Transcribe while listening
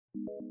The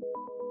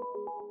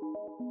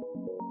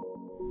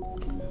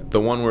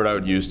one word I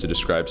would use to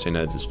describe St.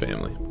 Ed's is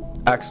family.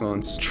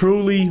 Excellence.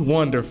 Truly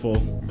wonderful.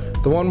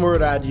 The one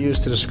word I'd use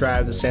to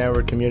describe the St.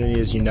 Edward community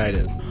is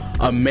united.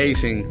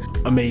 Amazing.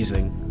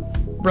 Amazing.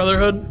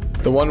 Brotherhood.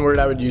 The one word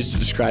I would use to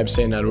describe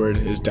St. Edward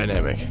is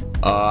dynamic.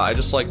 I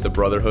just like the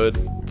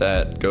brotherhood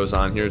that goes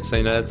on here at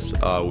St. Ed's.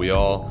 We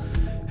all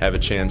have a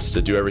chance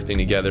to do everything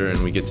together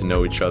and we get to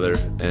know each other,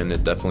 and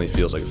it definitely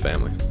feels like a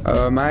family.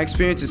 My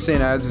experience at St.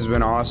 Ed's has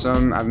been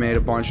awesome. I've made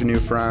a bunch of new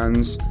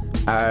friends.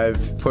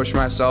 I've pushed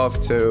myself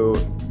to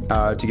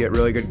get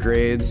really good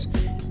grades,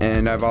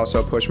 and I've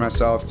also pushed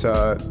myself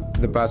to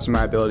the best of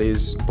my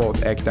abilities,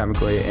 both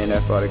academically and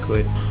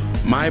athletically.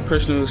 My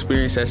personal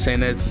experience at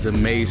St. Ed's is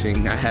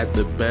amazing. I had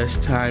the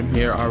best time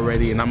here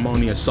already, and I'm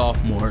only a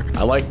sophomore.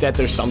 I like that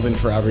there's something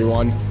for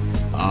everyone.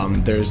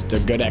 There's the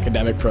good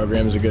academic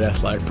programs, the good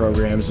athletic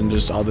programs, and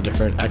just all the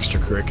different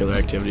extracurricular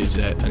activities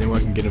that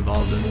anyone can get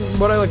involved in.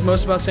 What I like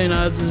most about St.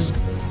 Ed's is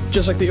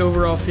just like the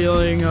overall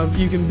feeling of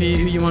you can be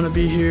who you want to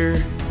be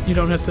here. You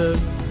don't have to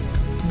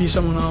be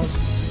someone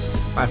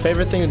else. My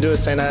favorite thing to do at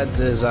St. Ed's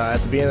is at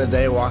the beginning of the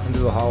day, walking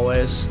through the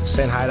hallways,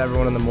 saying hi to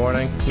everyone in the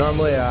morning.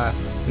 Normally,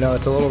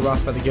 it's a little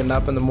rough at the getting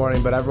up in the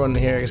morning, but everyone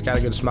here has got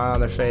a good smile on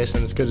their face,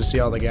 and it's good to see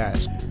all the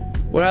guys.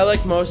 What I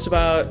like most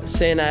about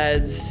St.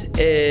 Ed's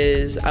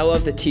is I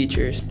love the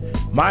teachers.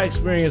 My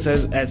experience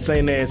at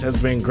St. Ed's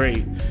has been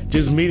great.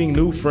 Just meeting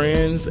new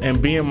friends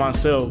and being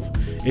myself,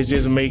 it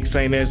just makes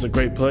St. Ed's a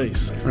great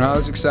place. When I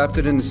was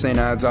accepted into St.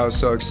 Ed's, I was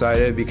so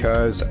excited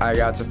because I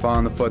got to follow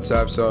in the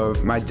footsteps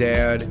of my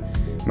dad,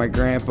 my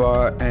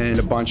grandpa, and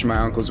a bunch of my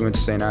uncles who went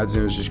to St. Ed's,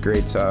 and it was just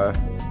great to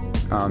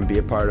be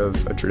a part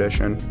of a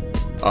tradition.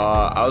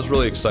 I was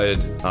really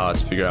excited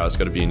to figure out I was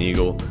going to be an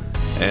Eagle,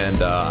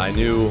 and I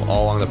knew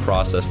all along the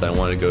process that I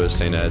wanted to go to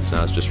St. Ed's, and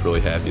I was just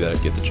really happy that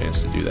I'd get the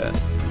chance to do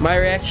that. My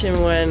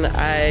reaction when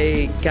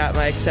I got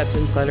my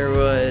acceptance letter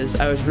was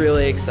I was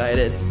really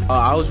excited.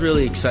 I was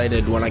really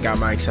excited when I got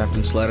my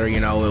acceptance letter. You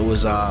know, it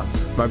was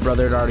my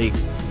brother had already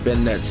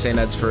been at St.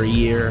 Ed's for a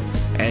year,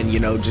 and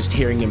just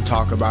hearing him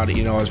talk about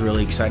it, I was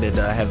really excited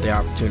to have the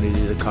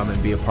opportunity to come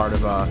and be a part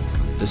of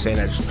the St.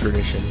 Ed's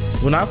tradition.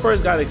 When I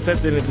first got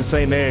accepted into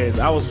St. Ed's,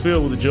 I was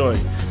filled with joy.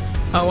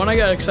 When I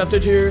got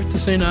accepted here to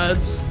St.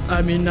 Ed's,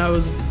 I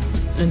was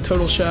in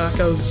total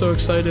shock. I was so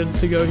excited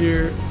to go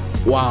here.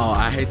 Wow,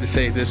 I hate to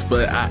say this,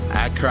 but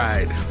I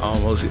cried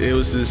almost. It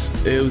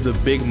was a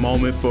big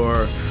moment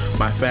for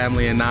my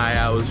family and I.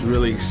 I was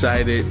really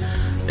excited.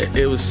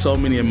 It was so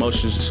many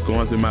emotions just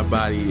going through my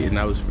body, and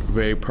I was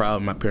very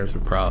proud. My parents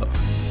were proud.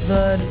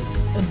 The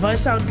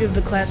advice I would give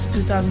the class of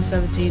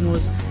 2017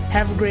 was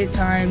have a great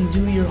time,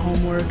 do your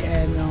homework,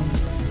 and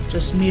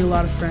just meet a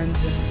lot of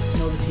friends and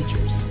know the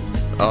teachers.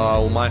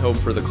 Well, my hope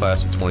for the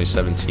class of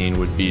 2017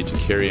 would be to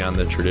carry on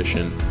the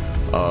tradition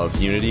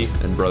of unity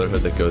and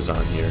brotherhood that goes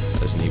on here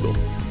as an Eagle.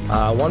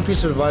 One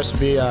piece of advice would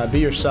be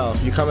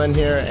yourself. You come in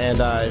here, and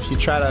if you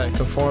try to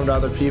conform to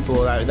other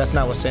people, that's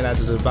not what St.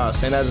 Ed's is about.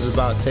 St. Ed's is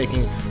about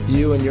taking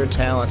you and your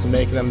talents and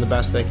making them the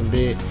best they can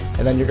be,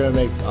 and then you're going to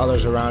make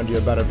others around you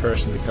a better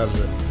person because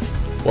of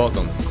it.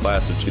 Welcome,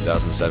 class of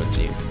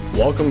 2017.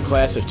 Welcome,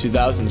 class of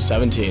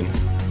 2017.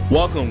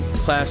 Welcome,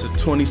 class of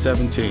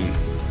 2017.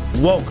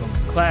 Welcome,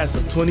 class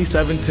of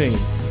 2017.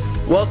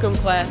 Welcome,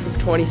 class of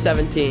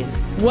 2017.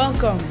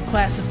 Welcome,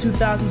 class of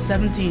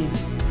 2017.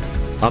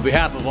 On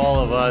behalf of all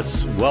of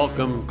us,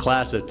 welcome,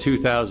 class of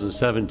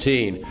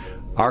 2017.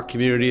 Our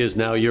community is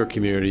now your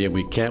community, and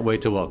we can't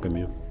wait to welcome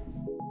you.